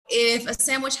if a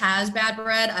sandwich has bad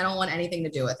bread, I don't want anything to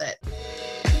do with it.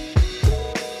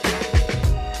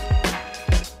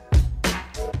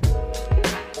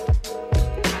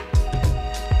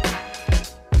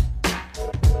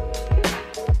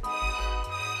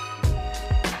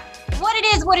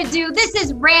 What it do? This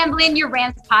is Ramblin', your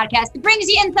Rams podcast. It brings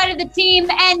you inside of the team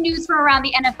and news from around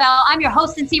the NFL. I'm your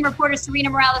host and team reporter, Serena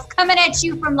Morales, coming at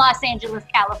you from Los Angeles,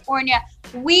 California.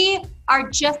 We are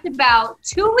just about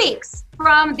 2 weeks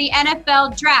from the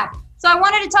NFL draft. So I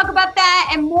wanted to talk about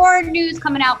that and more news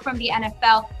coming out from the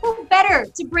NFL. Who better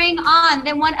to bring on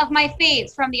than one of my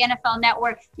faves from the NFL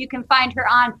Network? You can find her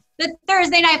on the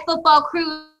Thursday Night Football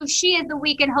crew. She is the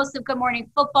weekend host of Good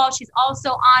Morning Football. She's also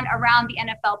on Around the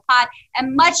NFL Pod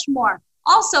and much more.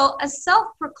 Also, a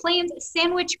self-proclaimed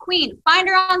sandwich queen. Find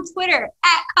her on Twitter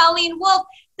at Colleen Wolfe.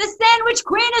 The sandwich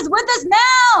queen is with us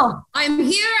now. I'm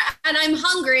here and I'm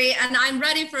hungry and I'm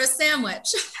ready for a sandwich.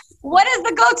 What is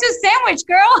the go-to sandwich,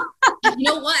 girl?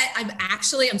 You know what? I'm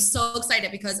so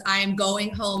excited because I'm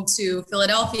going home to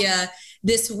Philadelphia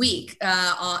this week.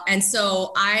 And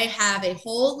so I have a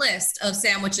whole list of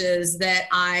sandwiches that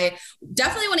I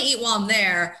definitely want to eat while I'm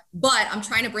there, but I'm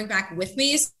trying to bring back with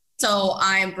me. So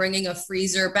I'm bringing a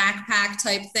freezer backpack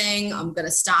type thing. I'm going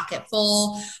to stock it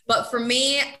full. But for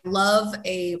me, I love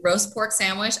a roast pork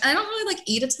sandwich. I don't really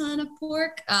eat a ton of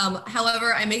pork.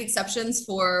 However, I make exceptions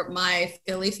for my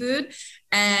Philly food.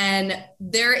 And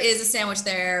there is a sandwich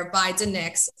there by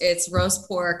DeNick's. It's roast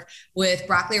pork with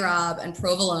broccoli rabe and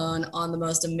provolone on the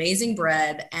most amazing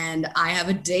bread. And I have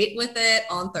a date with it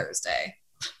on Thursday.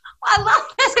 I love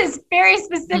this. It's very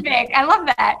specific. I love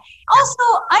that. Also,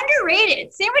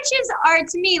 underrated. Sandwiches are,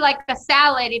 to me, like a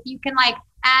salad. If you can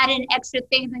add in extra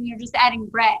things and you're just adding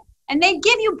bread. And they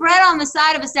give you bread on the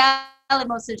side of a salad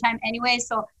most of the time anyway.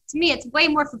 So to me, it's way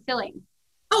more fulfilling.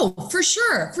 Oh, for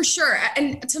sure. For sure.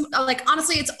 And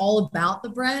honestly, it's all about the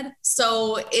bread.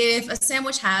 So if a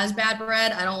sandwich has bad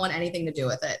bread, I don't want anything to do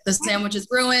with it. The sandwich is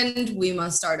ruined. We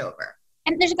must start over.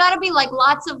 And there's got to be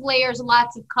lots of layers,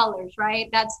 lots of colors, right?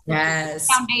 That's the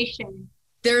foundation.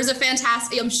 There's a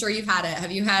fantastic, I'm sure you've had it.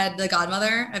 Have you had the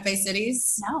Godmother at Bay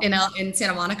Cities? No. In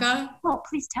Santa Monica? Oh,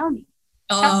 please tell me.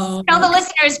 Oh. Tell the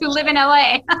listeners who live in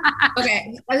LA.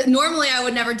 Okay. Normally I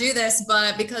would never do this,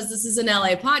 but because this is an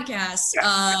LA podcast,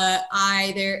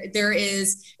 there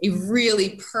is a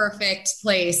really perfect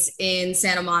place in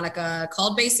Santa Monica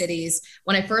called Bay Cities.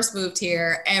 When I first moved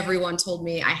here, everyone told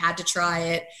me I had to try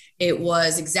it. It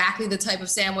was exactly the type of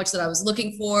sandwich that I was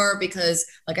looking for because,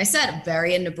 like I said, I'm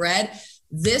very into bread.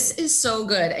 This is so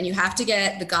good. And you have to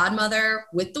get the Godmother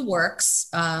with the works.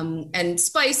 And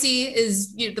spicy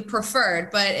is the preferred.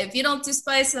 But if you don't do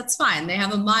spice, that's fine. They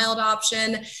have a mild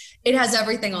option. It has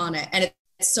everything on it. And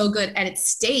it's so good. And it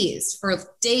stays for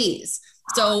days.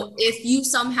 So if you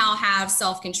somehow have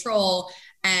self-control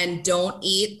and don't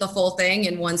eat the full thing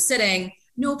in one sitting,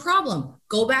 no problem.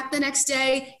 Go back the next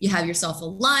day. You have yourself a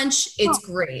lunch. It's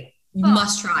great. You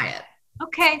must try it.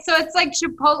 Okay. So it's like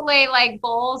Chipotle,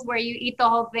 bowls where you eat the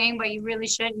whole thing, but you really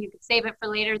shouldn't. You could save it for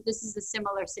later. This is a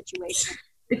similar situation.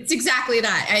 It's exactly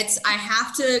that. I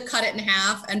have to cut it in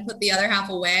half and put the other half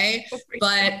away.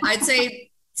 But I'd say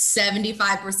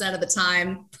 75% of the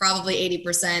time, probably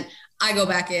 80%, I go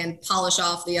back in, polish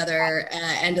off the other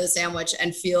end of the sandwich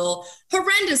and feel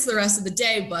horrendous the rest of the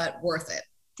day, but worth it.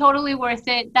 Totally worth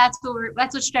it. That's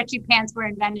what stretchy pants were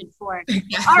invented for.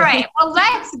 All right. Well,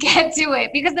 let's get to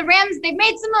it because the Rams, they've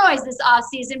made some noise this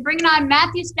offseason, bringing on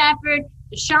Matthew Stafford,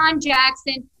 DeSean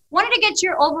Jackson. Wanted to get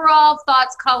your overall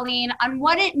thoughts, Colleen, on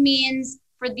what it means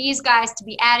for these guys to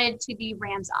be added to the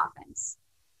Rams offense.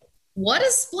 What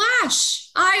a splash.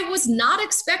 I was not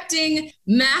expecting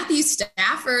Matthew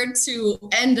Stafford to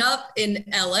end up in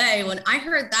LA. When I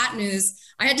heard that news,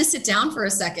 I had to sit down for a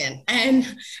second and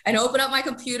open up my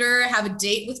computer, have a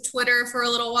date with Twitter for a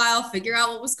little while, figure out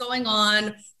what was going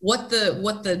on, what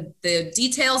the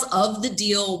details of the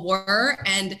deal were.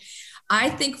 And I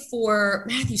think for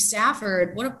Matthew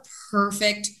Stafford, what a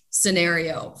perfect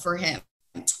scenario for him.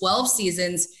 12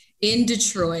 seasons in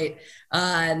Detroit,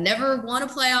 never won a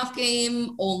playoff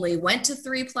game, only went to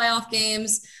 3 playoff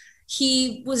games.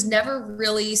 He was never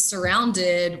really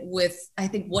surrounded with, I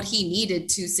think, what he needed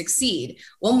to succeed.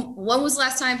 When was the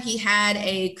last time he had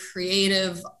a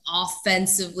creative,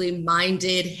 offensively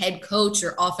minded head coach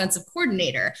or offensive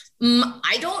coordinator?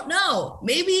 I don't know.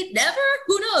 Maybe never.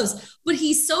 Who knows? But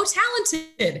he's so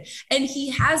talented and he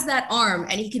has that arm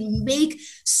and he can make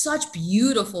such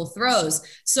beautiful throws.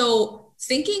 So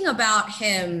thinking about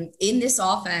him in this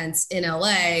offense in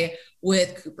LA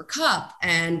with Cooper Kupp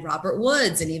and Robert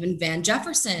Woods and even Van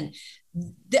Jefferson,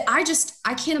 I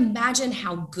can't imagine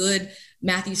how good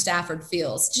Matthew Stafford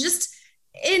feels. Just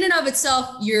in and of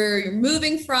itself, you're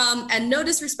moving from, and no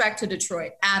disrespect to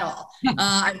Detroit at all.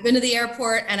 I've been to the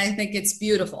airport and I think it's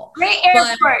beautiful. Great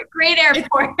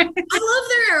airport. I love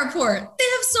their airport. They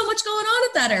have so much going on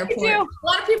at that airport. A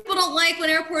lot of people don't like when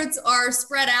airports are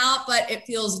spread out, but it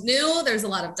feels new. There's a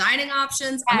lot of dining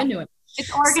options. I'm into it. It's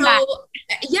organized. So,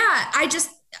 yeah,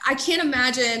 I can't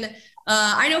imagine.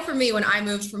 I know for me, when I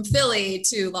moved from Philly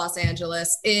to Los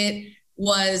Angeles, it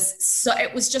was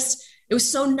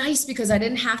so nice because I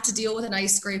didn't have to deal with an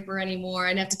ice scraper anymore. I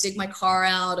didn't have to dig my car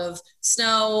out of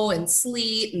snow and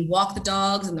sleet and walk the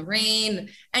dogs in the rain,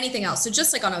 anything else. So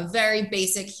just like on a very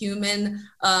basic human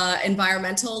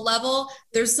environmental level,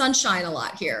 there's sunshine a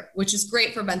lot here, which is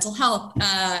great for mental health.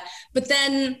 But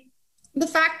then the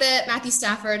fact that Matthew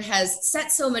Stafford has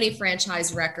set so many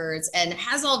franchise records and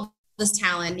has all this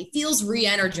talent, he feels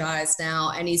re-energized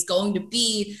now, and he's going to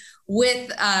be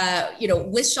with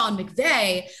Sean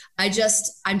McVay.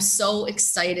 I'm so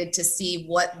excited to see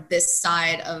what this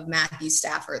side of Matthew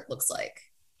Stafford looks like.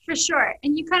 For sure.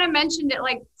 And you kind of mentioned it,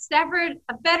 like Stafford,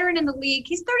 a veteran in the league.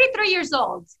 He's 33 years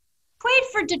old, played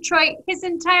for Detroit his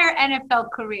entire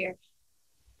NFL career.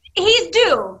 He's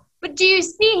due. But do you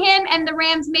see him and the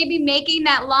Rams maybe making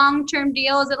that long-term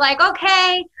deal? Is it like,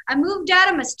 okay, I moved out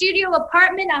of my studio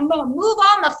apartment, I'm going to move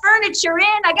all the furniture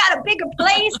in, I got a bigger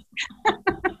place?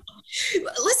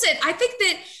 Listen, I think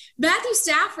that Matthew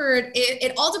Stafford,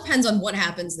 it all depends on what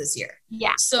happens this year.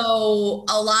 Yeah. So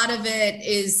a lot of it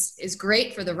is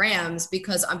great for the Rams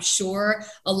because I'm sure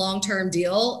a long-term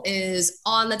deal is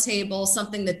on the table,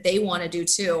 something that they want to do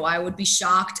too. I would be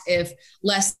shocked if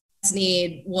Les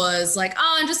Snead was like,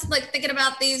 oh, I'm just like thinking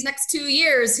about these next 2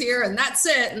 years here and that's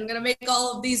it. I'm going to make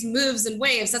all of these moves and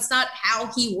waves. That's not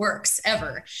how he works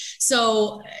ever.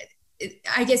 So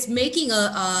I guess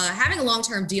having a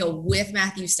long-term deal with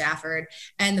Matthew Stafford,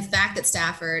 and the fact that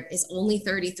Stafford is only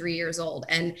 33 years old,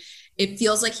 and it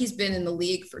feels like he's been in the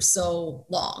league for so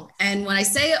long. And when I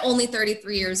say only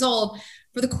 33 years old,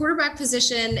 for the quarterback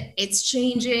position, it's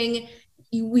changing.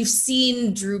 We've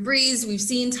seen Drew Brees, we've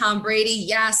seen Tom Brady.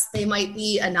 Yes, they might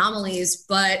be anomalies,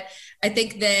 but I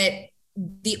think that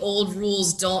the old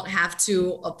rules don't have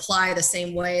to apply the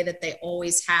same way that they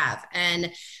always have.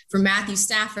 And for Matthew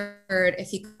Stafford, if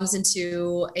he comes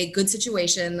into a good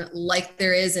situation like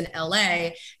there is in LA,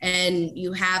 and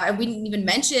we didn't even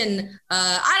mention,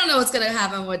 I don't know what's going to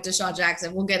happen with Deshaun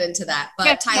Jackson. We'll get into that.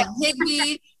 But Tyler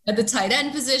Higbee at the tight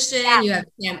end position, you have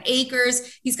Cam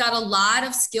Akers. He's got a lot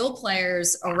of skill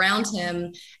players around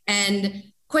him. And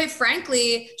quite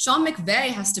frankly, Sean McVay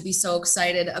has to be so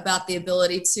excited about the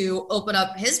ability to open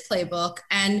up his playbook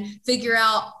and figure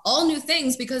out all new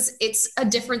things, because it's a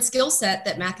different skill set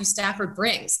that Matthew Stafford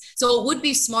brings. So it would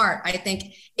be smart, I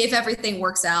think, if everything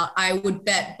works out. I would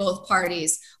bet both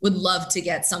parties would love to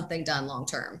get something done long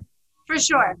term. For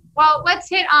sure. Well, let's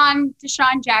hit on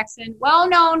Deshaun Jackson,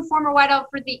 well-known former wideout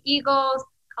for the Eagles.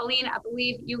 Colleen, I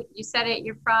believe you said it,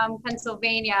 you're from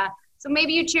Pennsylvania. So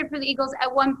maybe you cheered for the Eagles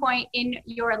at one point in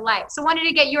your life. So wanted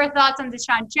to get your thoughts on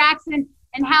Deshaun Jackson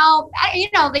and how,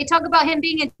 they talk about him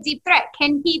being a deep threat.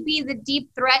 Can he be the deep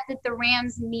threat that the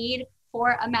Rams need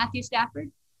for a Matthew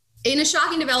Stafford? In a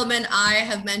shocking development, I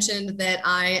have mentioned that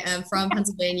I am from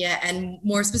Pennsylvania, and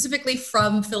more specifically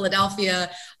from Philadelphia,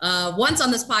 once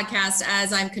on this podcast,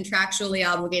 as I'm contractually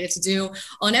obligated to do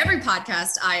on every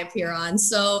podcast I appear on.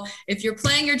 So if you're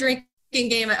playing your drinking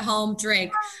game at home,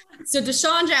 drink. So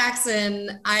Deshaun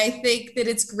Jackson, I think that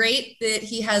it's great that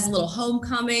he has a little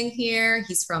homecoming here.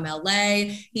 He's from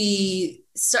LA.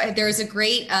 There's a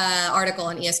great article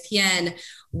on ESPN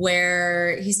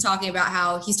where he's talking about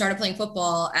how he started playing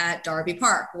football at Darby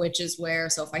Park, which is where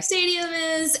SoFi Stadium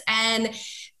is. And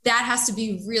that has to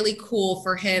be really cool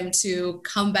for him to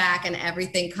come back and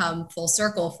everything come full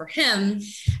circle for him.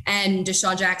 And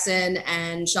Deshaun Jackson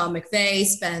and Sean McVay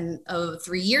spent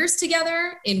 3 years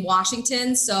together in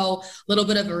Washington. So a little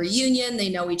bit of a reunion. They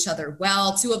know each other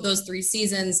well. 2 of those 3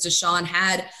 seasons, Deshaun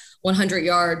had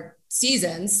 100-yard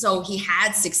seasons. So he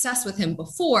had success with him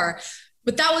before,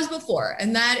 but that was before.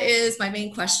 And that is my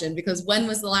main question, because when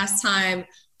was the last time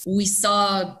we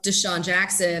saw Deshaun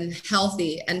Jackson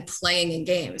healthy and playing in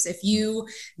games? If you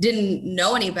didn't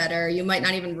know any better, you might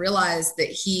not even realize that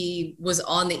he was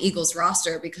on the Eagles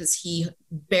roster, because he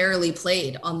barely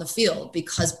played on the field,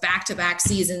 because back-to-back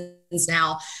seasons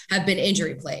now have been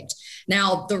injury plagued.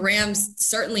 Now, the Rams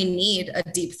certainly need a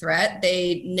deep threat.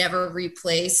 They never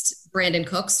replaced Brandon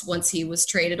Cooks once he was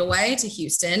traded away to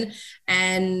Houston.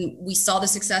 And we saw the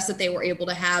success that they were able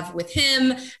to have with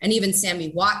him and even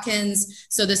Sammy Watkins.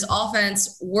 So this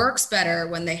offense works better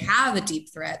when they have a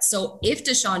deep threat. So if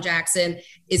Deshaun Jackson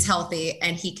is healthy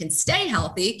and he can stay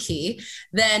healthy, key,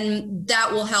 then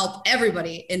that will help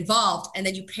everybody involved. And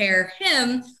then you pair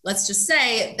him, let's just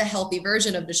say the healthy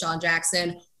version of Deshaun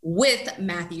Jackson, with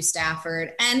Matthew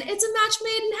Stafford, and it's a match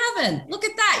made in heaven. Look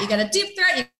at that. You got a deep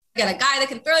threat. You got a guy that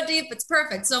can throw deep. It's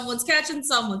perfect. Someone's catching,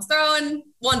 someone's throwing.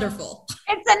 Wonderful.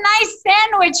 It's a nice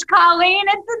sandwich, Colleen.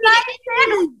 It's a nice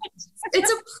sandwich.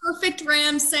 It's a perfect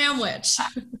Ram sandwich.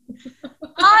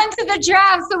 On to the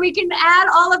draft so we can add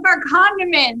all of our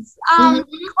condiments.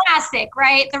 Classic,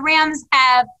 right? The Rams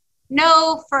have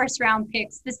no first-round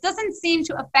picks. This doesn't seem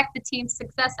to affect the team's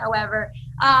success, however.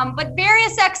 But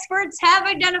various experts have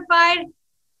identified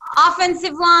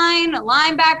offensive line,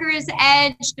 linebackers,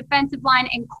 edge, defensive line,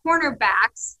 and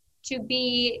cornerbacks to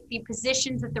be the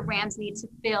positions that the Rams need to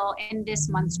fill in this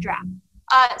month's draft.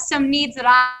 Some needs that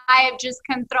I have just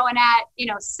come throwing at,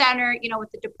 center,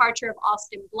 with the departure of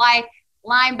Austin Blythe,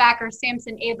 linebacker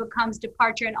Samson Ebukam's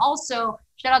departure, and also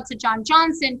shout out to John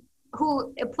Johnson,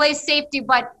 who plays safety,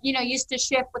 but, used to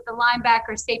shift with the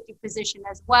linebacker safety position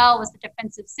as well, was the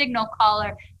defensive signal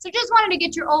caller. So just wanted to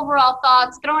get your overall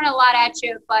thoughts, throwing a lot at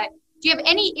you, but do you have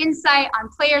any insight on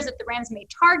players that the Rams may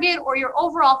target or your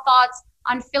overall thoughts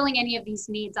on filling any of these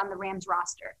needs on the Rams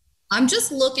roster? I'm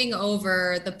just looking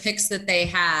over the picks that they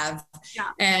have,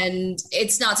 and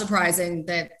it's not surprising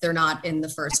that they're not in the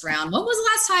first round. When was the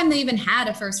last time they even had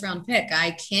a first-round pick?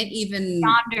 I can't even...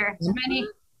 Yonder,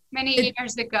 many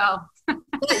years ago.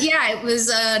 But yeah, it was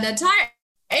an entire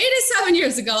 87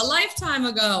 years ago, a lifetime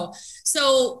ago.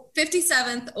 So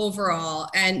 57th overall,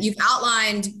 and you've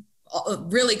outlined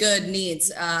really good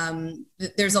needs.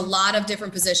 There's a lot of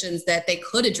different positions that they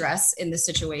could address in this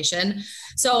situation.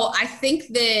 So I think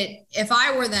that if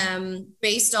I were them,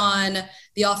 based on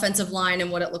the offensive line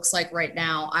and what it looks like right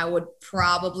now, I would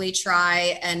probably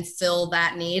try and fill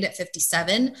that need at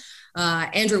 57.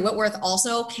 Andrew Whitworth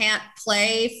also can't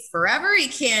play forever. He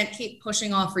can't keep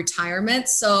pushing off retirement.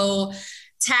 So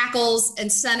tackles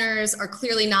and centers are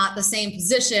clearly not the same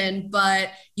position, but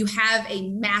you have a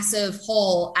massive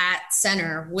hole at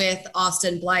center with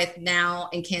Austin Blythe now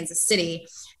in Kansas City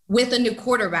with a new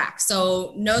quarterback.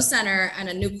 So no center and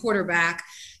a new quarterback.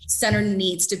 Center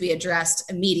needs to be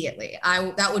addressed immediately.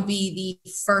 That would be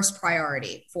the first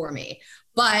priority for me.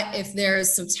 But if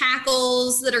there's some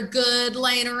tackles that are good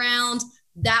laying around,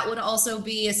 that would also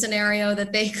be a scenario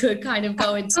that they could kind of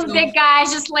go into. Some big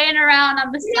guys just laying around on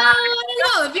the side. No, I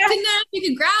don't know. If you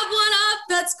can grab one up,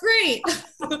 that's great.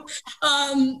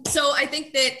 So I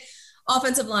think that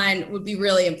offensive line would be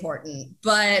really important,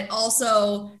 but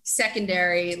also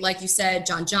secondary, like you said,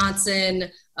 John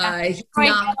Johnson. He's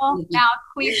now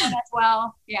Cleveland as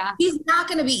well. Yeah, he's not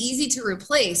going to be easy to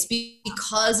replace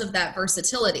because of that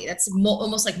versatility. That's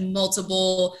almost like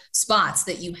multiple spots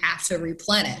that you have to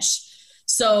replenish.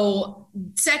 So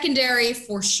secondary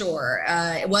for sure,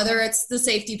 whether it's the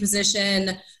safety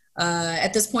position,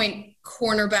 at this point,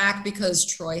 cornerback, because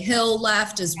Troy Hill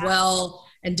left as well.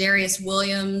 And Darius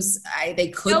Williams, they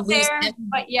could lose him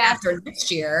after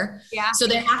next year. Yeah. So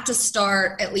they have to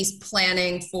start at least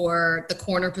planning for the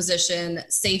corner position.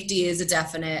 Safety is a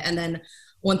definite. And then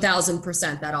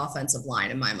 1,000% that offensive line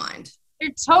in my mind.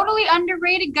 They're totally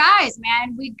underrated guys,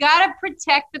 man. We got to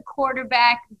protect the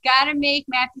quarterback. Got to make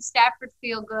Matthew Stafford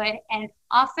feel good. And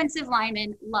offensive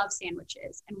linemen love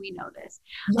sandwiches, and we know this.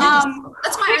 Yes.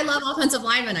 That's why I love offensive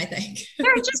linemen, I think.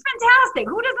 They're just fantastic.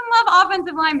 Who doesn't love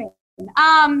offensive linemen?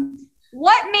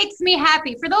 What makes me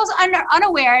happy? For those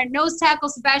unaware, nose tackle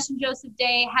Sebastian Joseph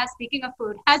Day has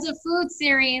a food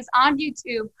series on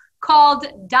YouTube called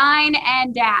Dine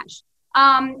and Dash.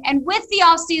 And with the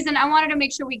off season, I wanted to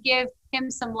make sure we give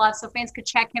him some love so fans could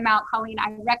check him out. Colleen,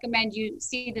 I recommend you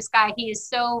see this guy. He is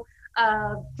so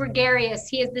gregarious.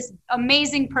 He has this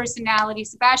amazing personality.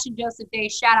 Sebastian Joseph Day,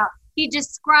 shout out. He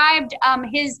described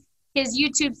his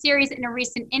YouTube series in a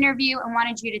recent interview and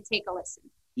wanted you to take a listen.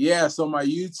 Yeah, so my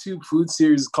YouTube food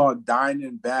series is called Dine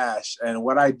and Bash. And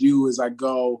what I do is I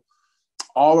go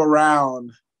all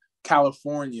around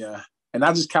California, and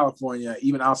not just California,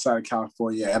 even outside of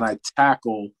California, and I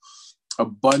tackle a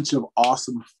bunch of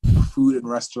awesome food and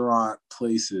restaurant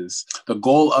places. The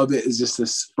goal of it is just to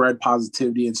spread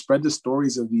positivity and spread the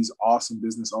stories of these awesome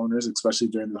business owners, especially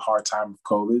during the hard time of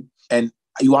COVID. And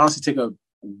you honestly take a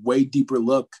way deeper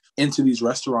look into these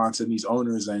restaurants and these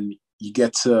owners, and you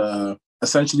get to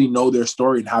essentially know their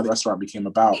story and how the restaurant became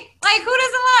about. Like, who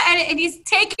doesn't love? And he's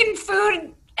taking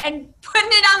food and putting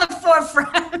it on the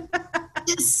forefront.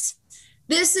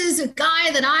 This is a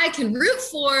guy that I can root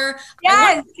for. Yes.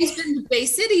 I wonder if he's been to Bay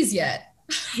Cities yet.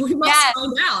 We must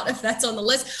find out if that's on the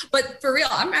list. But for real,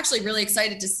 I'm actually really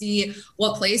excited to see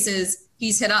what places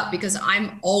he's hit up, because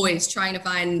I'm always trying to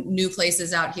find new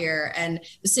places out here. And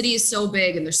the city is so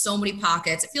big and there's so many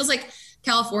pockets. It feels like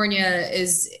California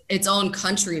is its own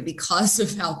country because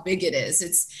of how big it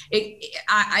is.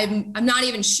 I'm not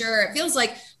even sure. It feels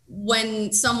like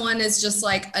when someone is just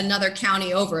like another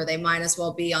county over, they might as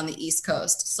well be on the East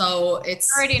Coast. So it's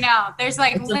I already know there's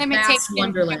like limitations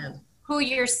wonderland. Who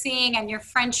you're seeing and your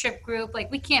friendship group. Like,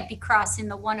 we can't be crossing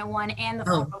the 101 and the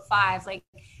 405. Like,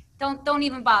 don't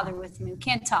even bother with me. We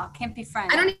can't talk, can't be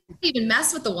friends. I don't even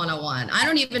mess with the 101. I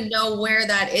don't even know where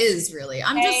that is really.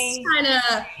 I'm just kind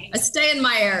of I stay in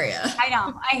my area. I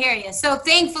know, I hear you. So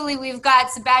thankfully we've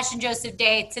got Sebastian Joseph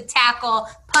Day to tackle,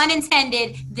 pun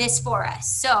intended, this for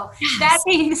us. So that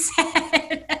being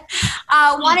said,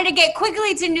 wanted to get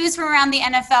quickly to news from around the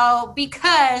NFL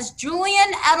because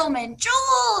Julian Edelman,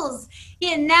 Jules,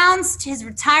 he announced his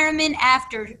retirement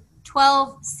after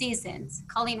 12 seasons.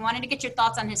 Colleen, wanted to get your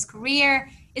thoughts on his career.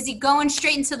 Is he going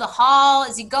straight into the Hall?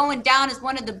 Is he going down as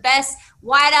one of the best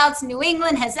wideouts New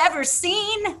England has ever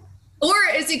seen? Or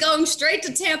is he going straight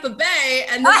to Tampa Bay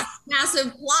and this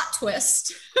massive plot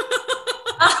twist?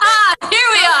 Aha, here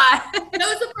we are. That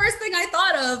was the first thing I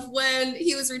thought of when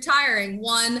he was retiring.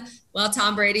 One, well,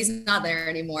 Tom Brady's not there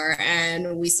anymore,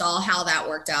 and we saw how that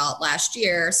worked out last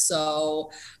year.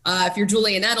 So if you're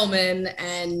Julian Edelman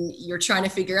and you're trying to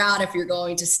figure out if you're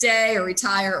going to stay or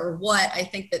retire or what, I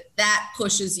think that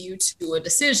pushes you to a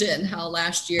decision, how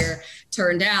last year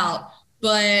turned out.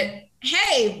 But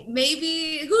hey,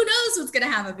 maybe who knows what's going to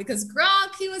happen, because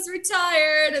Gronk, he was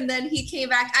retired and then he came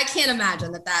back. I can't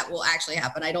imagine that will actually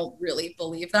happen. I don't really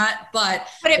believe that, but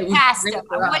put it past them.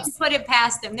 I wouldn't put it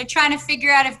past them. They're trying to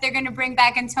figure out if they're going to bring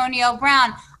back Antonio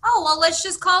Brown. Oh, well, let's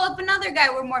just call up another guy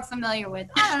we're more familiar with.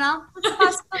 I don't know. It's a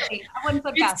possibility. I wouldn't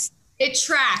put it past them. It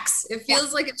tracks. It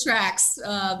feels like it tracks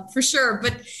for sure.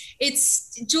 But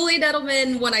it's Julian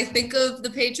Edelman. When I think of the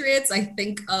Patriots, I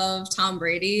think of Tom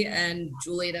Brady and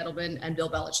Julian Edelman and Bill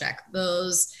Belichick.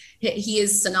 He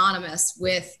is synonymous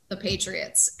with the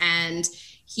Patriots. And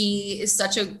he is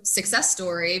such a success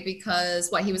story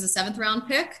because he was a 7th round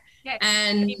pick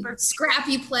and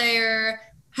scrappy player,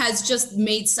 has just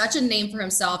made such a name for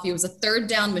himself. He was a 3rd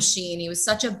down machine. He was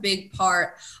such a big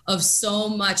part of so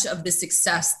much of the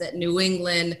success that New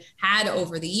England had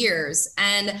over the years.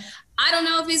 And I don't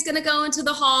know if he's going to go into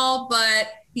the Hall, but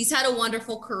he's had a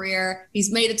wonderful career.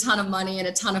 He's made a ton of money and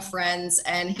a ton of friends,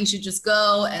 and he should just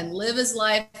go and live his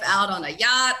life out on a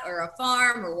yacht or a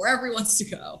farm or wherever he wants to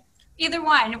go. Either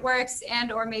one works,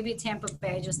 and or maybe Tampa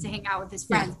Bay just to hang out with his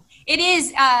friends. Yeah. It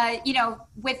is,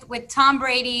 with Tom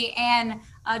Brady and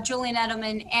Julian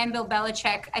Edelman and Bill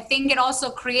Belichick, I think it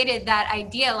also created that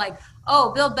idea like,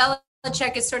 oh, Bill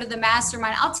Belichick is sort of the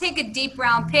mastermind. I'll take a deep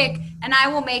round pick and I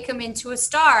will make him into a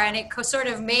star. And it sort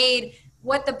of made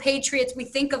what the Patriots, we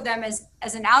think of them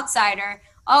as an outsider.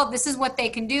 Oh, this is what they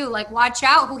can do. Like, watch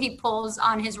out who he pulls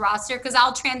on his roster, because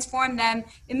I'll transform them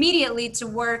immediately to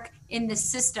work in the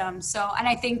system. So, and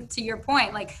I think to your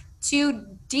point, like 2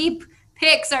 deep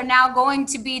picks are now going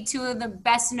to be 2 of the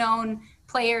best known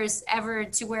players ever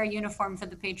to wear a uniform for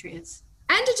the Patriots.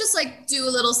 And to just like do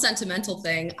a little sentimental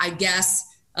thing, I guess.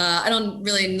 I don't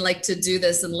really like to do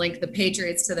this and link the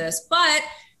Patriots to this, but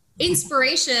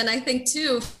inspiration, I think,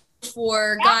 too,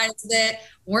 for guys that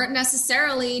weren't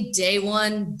necessarily day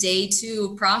 1, day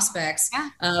 2 prospects,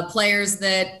 players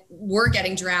that were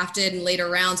getting drafted in later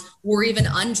rounds or even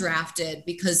undrafted,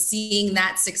 because seeing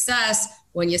that success,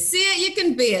 when you see it, you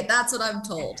can be it. That's what I'm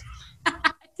told.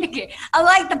 I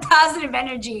like the positive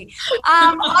energy.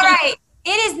 All right.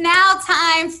 It is now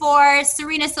time for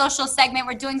Serena's social segment.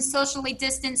 We're doing socially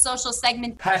distant social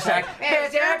segment. Hashtag.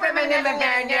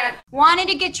 Wanted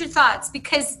to get your thoughts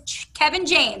because Kevin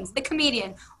James, the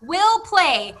comedian, will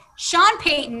play Sean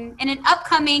Payton in an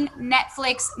upcoming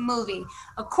Netflix movie.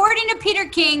 According to Peter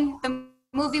King, the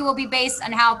movie will be based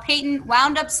on how Payton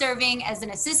wound up serving as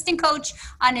an assistant coach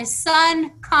on his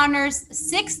son Connor's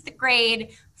 6th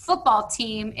grade football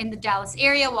team in the Dallas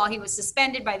area while he was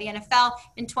suspended by the NFL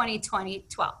in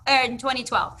 2012.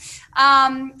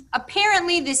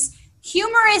 Apparently, this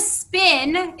humorous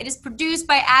spin, it is produced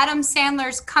by Adam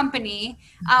Sandler's company,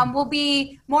 will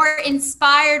be more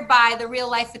inspired by the real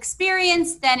life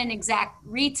experience than an exact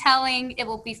retelling. It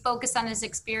will be focused on his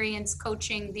experience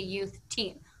coaching the youth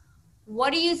team.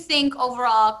 What do you think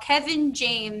overall? Kevin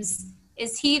James,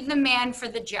 is he the man for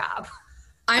the job?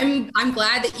 I'm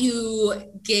glad that you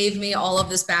gave me all of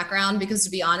this background because, to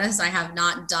be honest, I have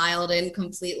not dialed in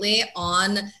completely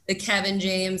on the Kevin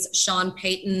James, Sean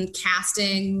Payton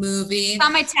casting movie. It's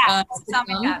on my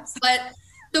tabs. But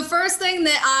the first thing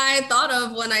that I thought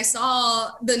of when I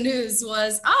saw the news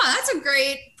was, that's a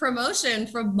great promotion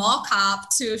from Mall Cop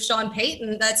to Sean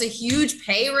Payton. That's a huge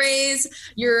pay raise.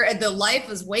 The life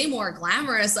is way more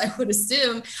glamorous, I would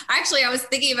assume. Actually, I was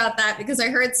thinking about that because I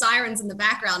heard sirens in the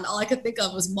background. All I could think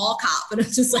of was Mall Cop, and it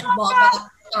was just like Mall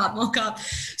Cop.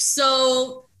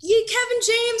 So, yeah, Kevin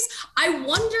James, I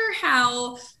wonder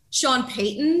how Sean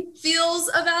Payton feels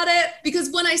about it,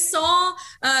 because when I saw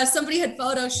somebody had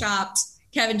photoshopped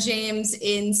Kevin James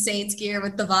in Saints gear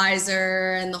with the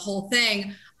visor and the whole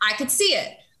thing, I could see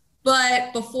it.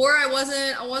 But before I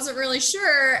wasn't really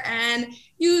sure. And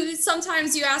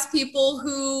sometimes you ask people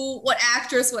what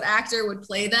actor would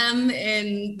play them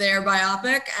in their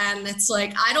biopic. And it's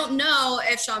like, I don't know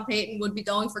if Sean Payton would be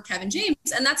going for Kevin James.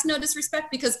 And that's no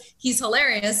disrespect because he's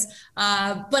hilarious.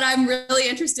 But I'm really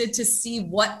interested to see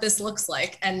what this looks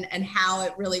like and how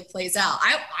it really plays out.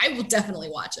 I will definitely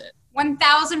watch it.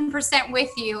 1000% with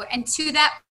you. And to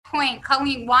that point,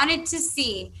 Colleen wanted to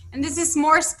see, and this is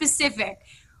more specific,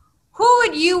 who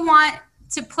would you want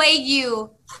to play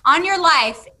you on your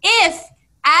life if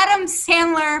Adam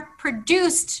Sandler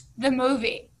produced the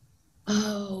movie?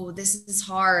 Oh, this is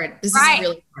hard. This is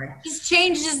really hard. This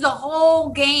changes the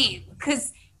whole game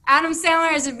because Adam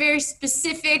Sandler is a very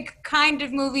specific kind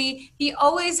of movie. He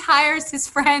always hires his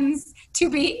friends to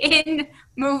be in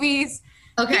movies.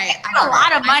 Okay, he spent a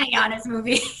lot of money on his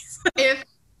movies. If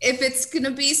it's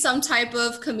gonna be some type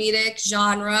of comedic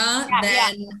genre,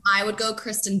 then I would go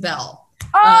Kristen Bell.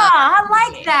 Oh, I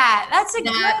like that. That's a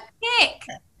good pick.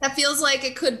 That feels like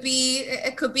it could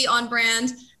be on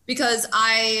brand because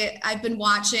I've been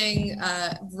watching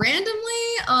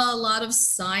randomly a lot of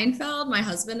Seinfeld. My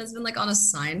husband has been like on a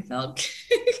Seinfeld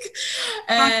kick,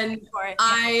 and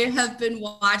I have been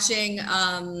watching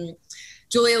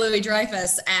Julia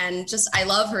Louis-Dreyfus, and just I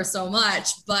love her so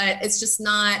much, but it's just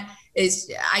not.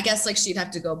 I guess like she'd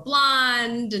have to go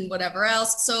blonde and whatever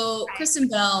else. So Kristen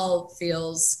Bell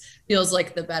feels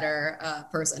like the better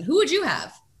person. Who would you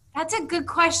have? That's a good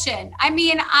question. I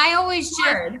mean, I always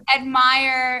just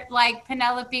admire like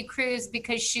Penelope Cruz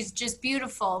because she's just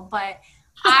beautiful, but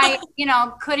I,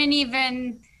 couldn't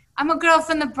even. I'm a girl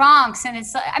from the Bronx, and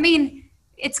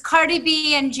it's Cardi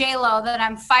B and J-Lo that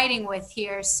I'm fighting with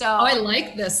here. So I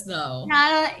like this though.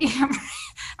 I'm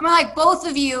like both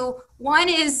of you. One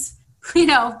is,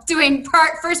 doing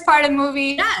first part of the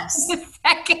movie. Yes. The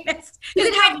second is you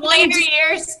could have later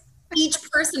years. Each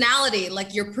personality,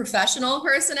 like your professional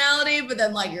personality, but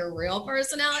then like your real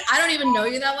personality. I don't even know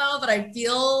you that well, but I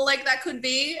feel like that could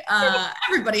be.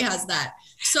 Everybody has that.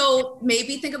 So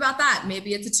maybe think about that.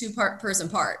 Maybe it's a 2-part person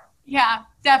part. Yeah,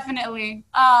 definitely.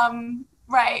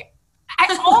 Right.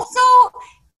 I also,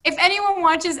 if anyone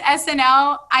watches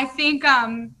SNL, I think,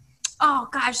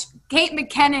 Kate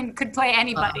McKinnon could play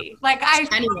anybody.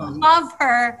 Anyone. Love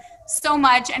her so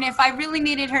much. And if I really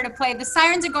needed her to play, the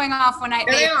sirens are going off when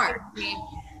they are.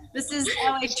 This is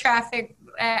LA traffic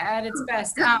at its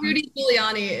best. Rudy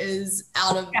Giuliani is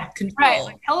out of control. Right.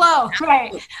 Like, hello.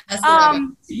 Right.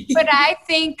 But I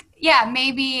think,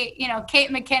 maybe, Kate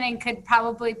McKinnon could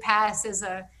probably pass as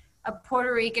a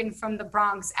Puerto Rican from the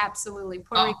Bronx. Absolutely.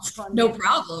 Puerto Rican. No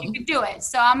problem. You could do it.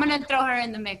 So I'm going to throw her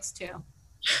in the mix too.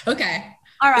 Okay.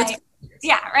 All right.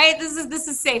 Yeah, right. This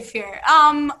is safe here.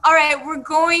 All right. We're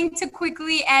going to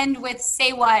quickly end with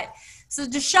Say What. So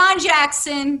Deshaun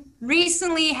Jackson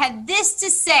recently had this to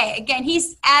say. Again,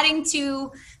 he's adding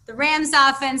to the Rams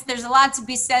offense. There's a lot to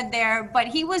be said there, but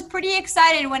he was pretty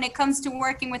excited when it comes to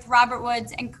working with Robert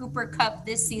Woods and Cooper Kupp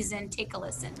this season. Take a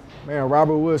listen. Man,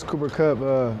 Robert Woods, Cooper Kupp,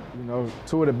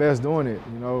 two of the best doing it.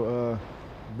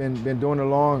 Been doing it a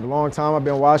long time. I've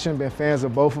been watching, been fans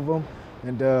of both of them.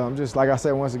 And I'm just, like I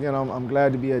said, once again, I'm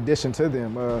glad to be an addition to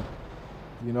them.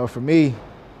 For me,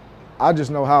 I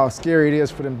just know how scary it is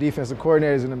for them defensive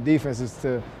coordinators and them defenses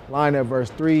to line up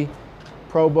versus 3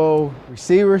 Pro Bowl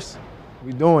receivers.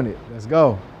 We doing it. Let's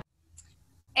go.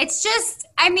 It's just,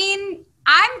 I'm going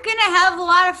to have a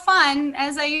lot of fun,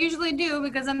 as I usually do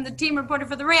because I'm the team reporter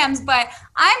for the Rams, but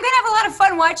I'm going to have a lot of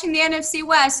fun watching the NFC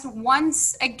West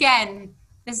once again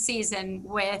this season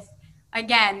with,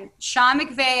 again, Sean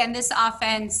McVay and this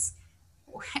offense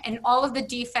and all of the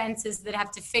defenses that have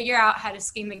to figure out how to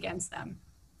scheme against them.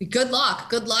 Good luck.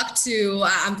 Good luck to,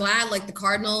 I'm glad like the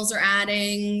Cardinals are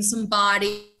adding some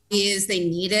bodies. They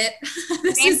need it.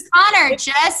 James Conner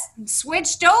just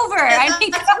switched over. That's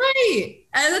right.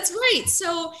 That's right.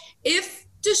 So if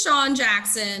Deshaun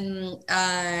Jackson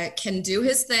can do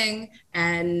his thing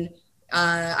and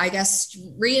I guess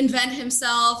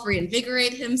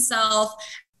reinvigorate himself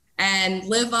and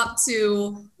live up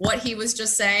to what he was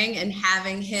just saying, and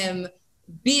having him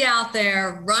be out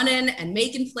there running and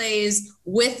making plays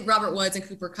with Robert Woods and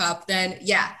Cooper Kupp, then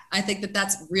yeah, I think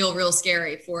that's real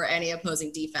scary for any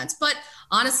opposing defense. But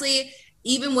honestly,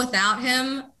 even without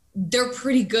him, they're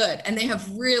pretty good, and they have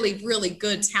really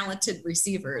good, talented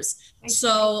receivers.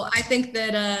 So I think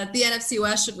that the NFC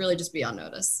West should really just be on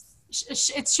notice.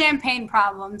 It's champagne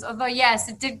problems. Although, yes,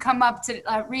 it did come up to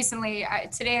recently,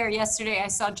 today or yesterday, I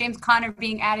saw James Conner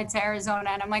being added to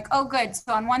Arizona, and I'm like, oh, good.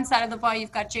 So on one side of the ball,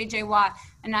 you've got J.J. Watt,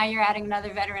 and now you're adding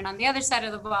another veteran on the other side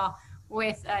of the ball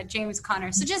with James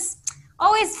Conner. So just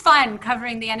always fun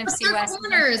covering the NFC West.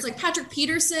 Corners, like Patrick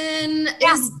Peterson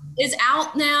is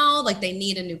out now. Like, they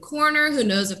need a new corner. Who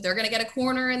knows if they're going to get a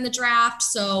corner in the draft?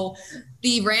 So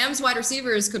the Rams wide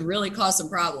receivers could really cause some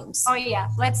problems. Oh yeah,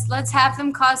 let's have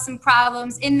them cause some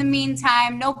problems. In the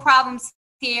meantime, no problems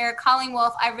here. Colleen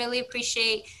Wolfe, I really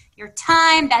appreciate your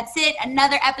time. That's it.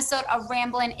 Another episode of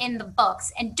Ramblin' in the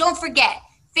books. And don't forget,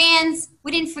 fans,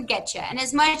 we didn't forget you. And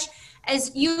as much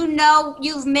as you know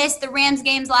you've missed the Rams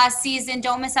games last season,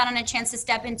 don't miss out on a chance to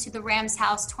step into the Rams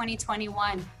house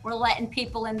 2021. We're letting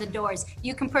people in the doors.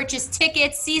 You can purchase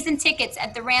tickets, season tickets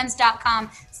at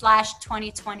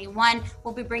therams.com/2021.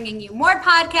 We'll be bringing you more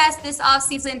podcasts this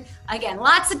offseason. Again,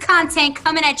 lots of content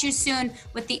coming at you soon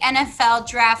with the NFL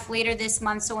draft later this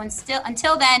month. So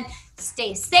until then,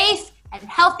 stay safe and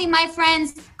healthy, my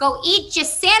friends. Go eat your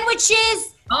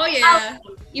sandwiches. Oh, yeah.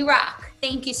 You rock.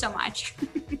 Thank you so much.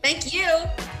 Thank you.